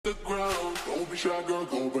shy girl,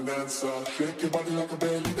 go bonanza. Shake your body like a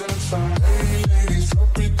belly dancer. Hey ladies,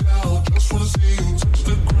 drop it down. Just wanna see you touch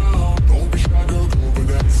the ground. Don't be shy girl, go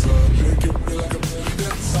bonanza. Shake your body like a belly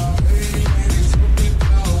dancer. Hey ladies, drop it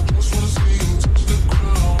down. Just wanna see you touch the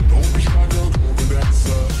ground. Don't be shy girl, go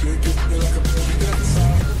bonanza. Shake your body like a belly dancer.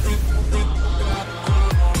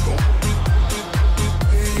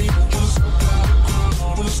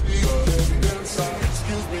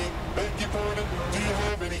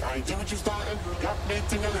 Do what you started, got me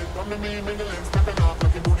tingling, come to me mingling, stepping off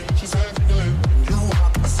like your booty, she's hand tingling. You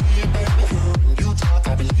hot, I see it, baby. You talk,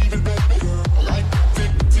 I believe it, baby. I like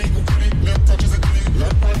thick, deep, and pretty, little touches of glee.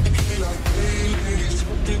 Let my dick like, hey ladies,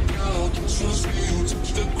 drop it down, just wanna see you touch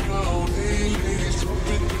the ground. Hey ladies, drop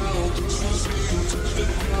it down, just wanna see you touch the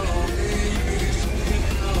ground. Hey ladies, drop it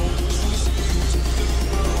down, just wanna see you touch the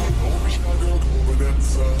ground. Don't be shy, girl, go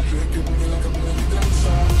bonanza. Shake your body like a belly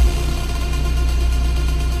dancer.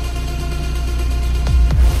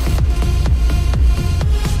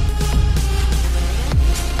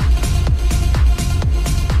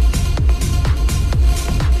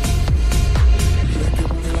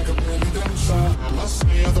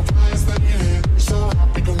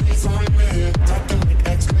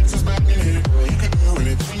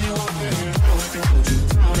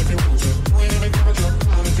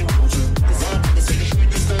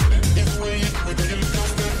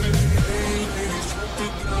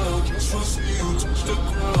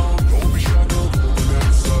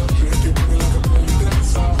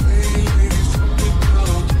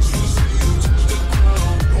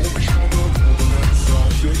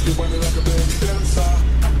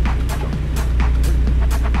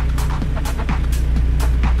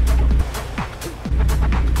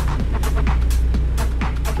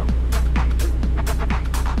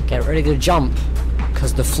 Get ready to jump,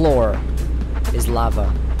 cause the floor is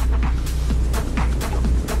lava.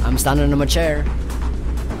 I'm standing in my chair.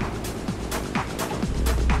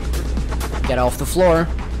 Get off the floor.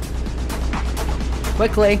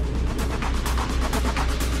 Quickly.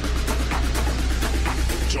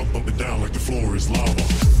 Jump up and down like the floor is lava.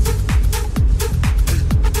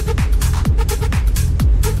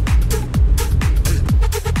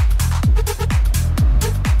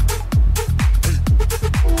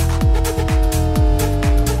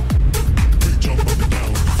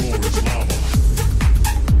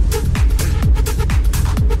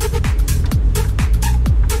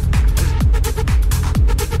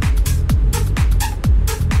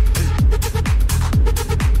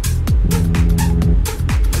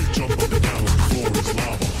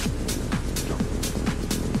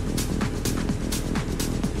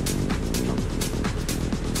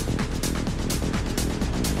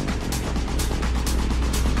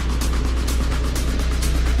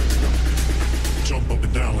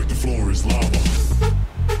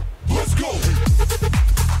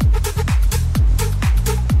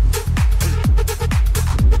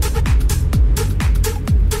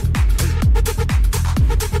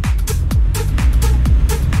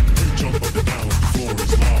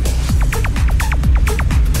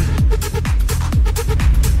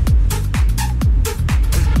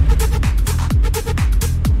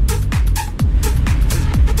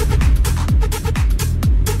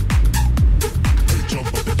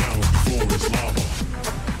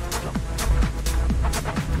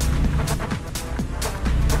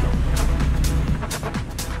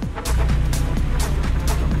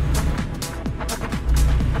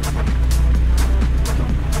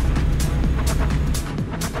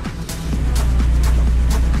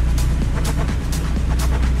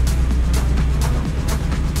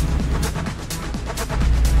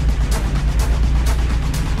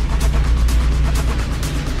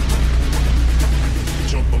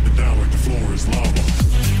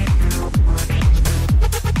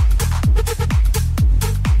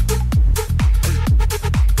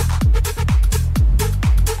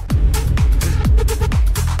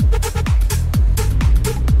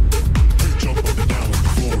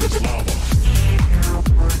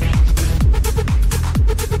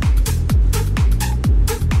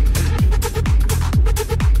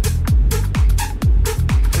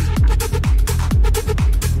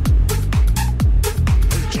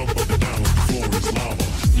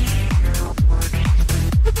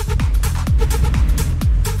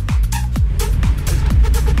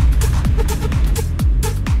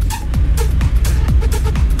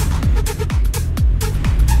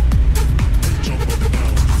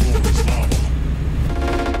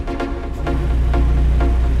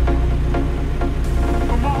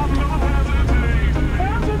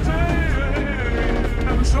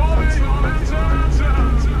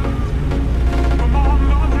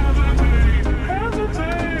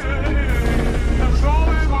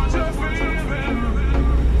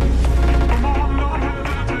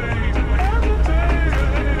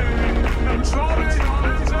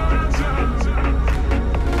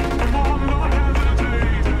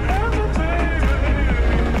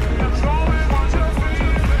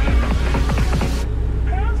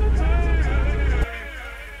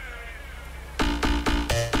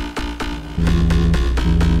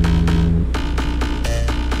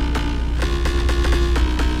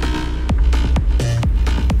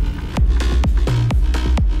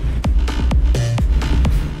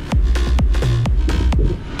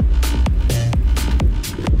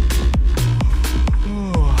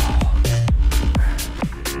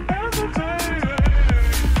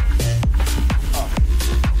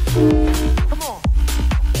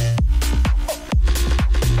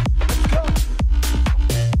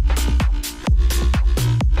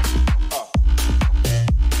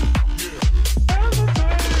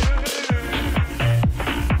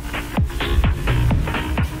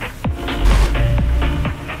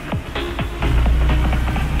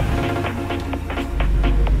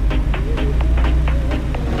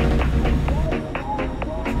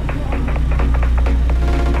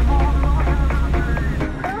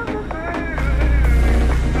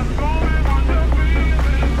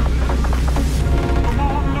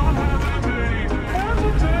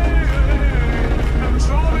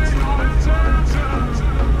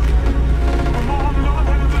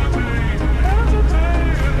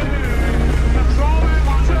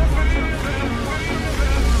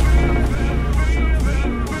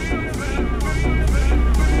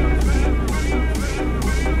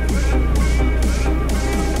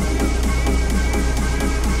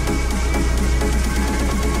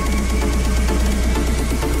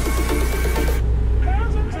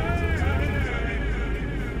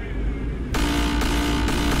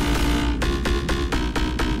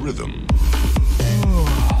 rhythm.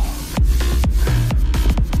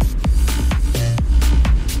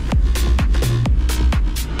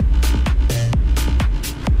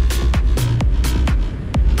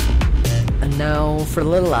 And now for a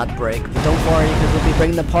little ad break, but don't worry because we'll be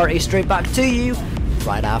bringing the party straight back to you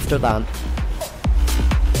right after that.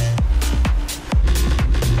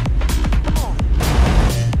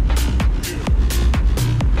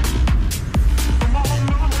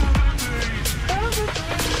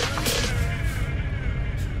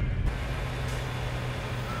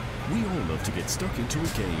 We all love to get stuck into a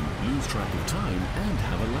game, lose track of time, and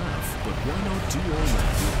have a laugh. But why not do all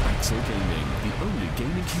that with Axel Gaming, the only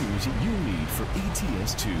gaming community you'll need for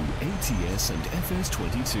ATS2, ATS, and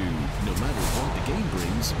FS22. No matter what the game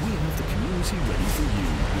brings, we have the community ready for you.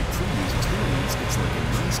 With previous experience, it's like a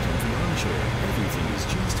nice comfy armchair. Everything is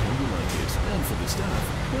just how you like it. And for the staff,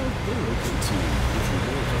 well, they're okay too. If you're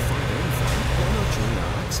more of a 5M fan, why not join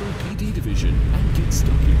our Axel PD division and get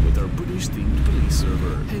stuck in with our British-themed police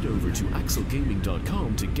server. Head over to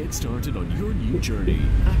axelgaming.com to get started on your new journey.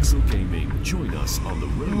 Axel Gaming, join us on the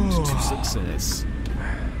road to success.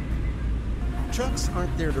 Trucks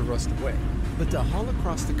aren't there to rust away, but to haul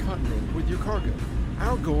across the continent with your cargo.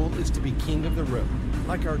 Our goal is to be king of the road,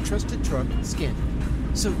 like our trusted truck, Scandia.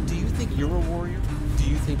 So do you think you're a warrior? Do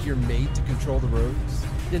you think you're made to control the roads?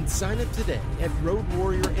 Then sign up today at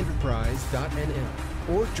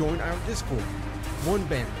roadwarriorenterprise.nl or join our Discord. One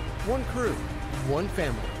banner, one crew, one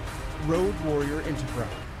family. Road Warrior Enterprise.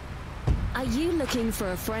 Are you looking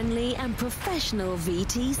for a friendly and professional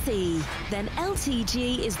VTC? Then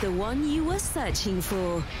LTG is the one you were searching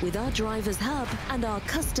for. With our driver's hub and our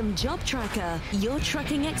custom job tracker, your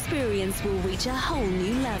trucking experience will reach a whole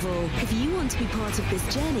new level. If you want to be part of this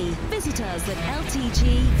journey, visit us at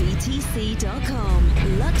ltgvtc.com.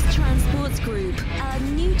 Lux Transports Group, our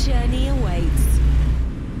new journey awaits.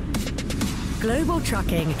 Global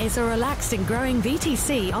Trucking is a relaxed and growing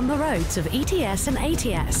VTC on the roads of ETS and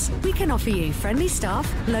ATS. We can offer you friendly staff,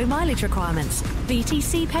 low mileage requirements,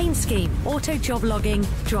 VTC paint scheme, auto job logging,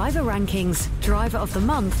 driver rankings, driver of the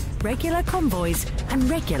month, regular convoys, and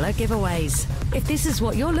regular giveaways. If this is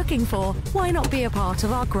what you're looking for, why not be a part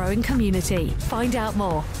of our growing community? Find out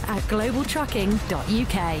more at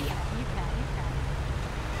globaltrucking.uk.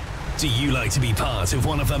 Do you like to be part of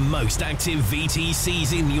one of the most active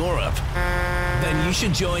VTCs in Europe? Then you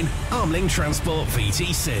should join Armling Transport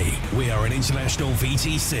VTC. We are an international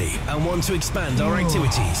VTC and want to expand our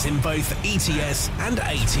activities in both ETS and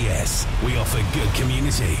ATS. We offer good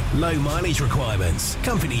community, low mileage requirements,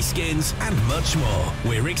 company skins, and much more.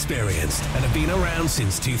 We're experienced and have been around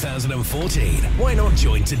since 2014. Why not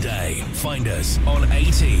join today? Find us on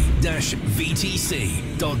at-vtc.dk.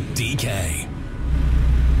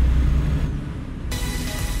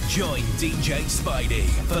 Join DJ Spidey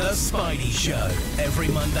for the Spidey Show every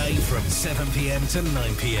Monday from 7 p.m. to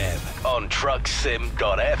 9 p.m. on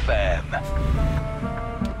trucksim.fm.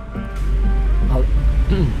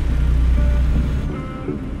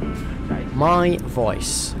 My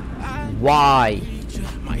voice. Why?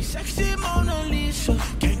 My sexy Mona Lisa.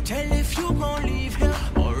 Can't tell if you gon' leave here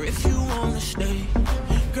or if you wanna stay.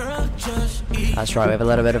 Girl, just eat. That's right, we have a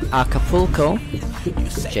little bit of Acapulco.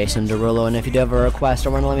 Jason Derulo, and if you do have a request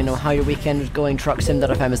or want to let me know how your weekend is going,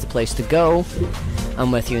 trucksim.fm is the place to go. I'm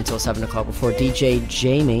with you until 7 o'clock before DJ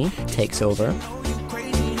Jamie takes over.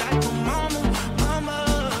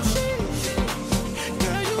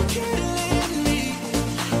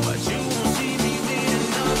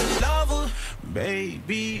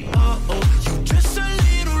 Baby, you just a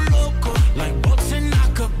little loco, like boats in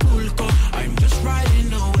Acapulco. I'm just riding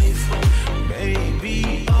the wave,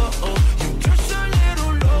 baby. You just a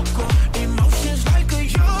little loco, emotions like a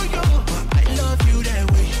yo-yo, but I love you that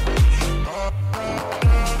way.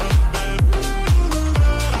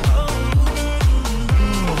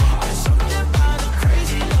 There's something about a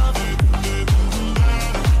crazy love.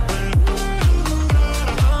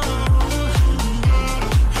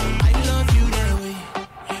 I love you that way.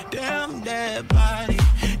 Damn that body,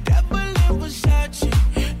 that balloon was Versace.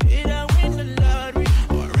 Did I win the lottery,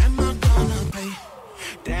 or am I gonna pay?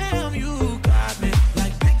 Damn, you got me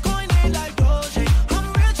like Bitcoin and like Doge.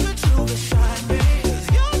 I'm richer to the side, babe, 'cause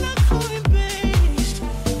you're not coin-based,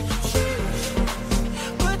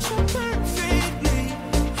 but you're perfectly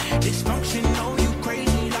dysfunctional. You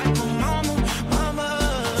crazy like a mama.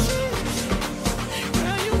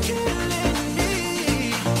 Girl, you killing me,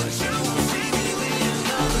 but you won't see me with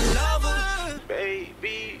another lover,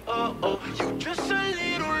 baby. You just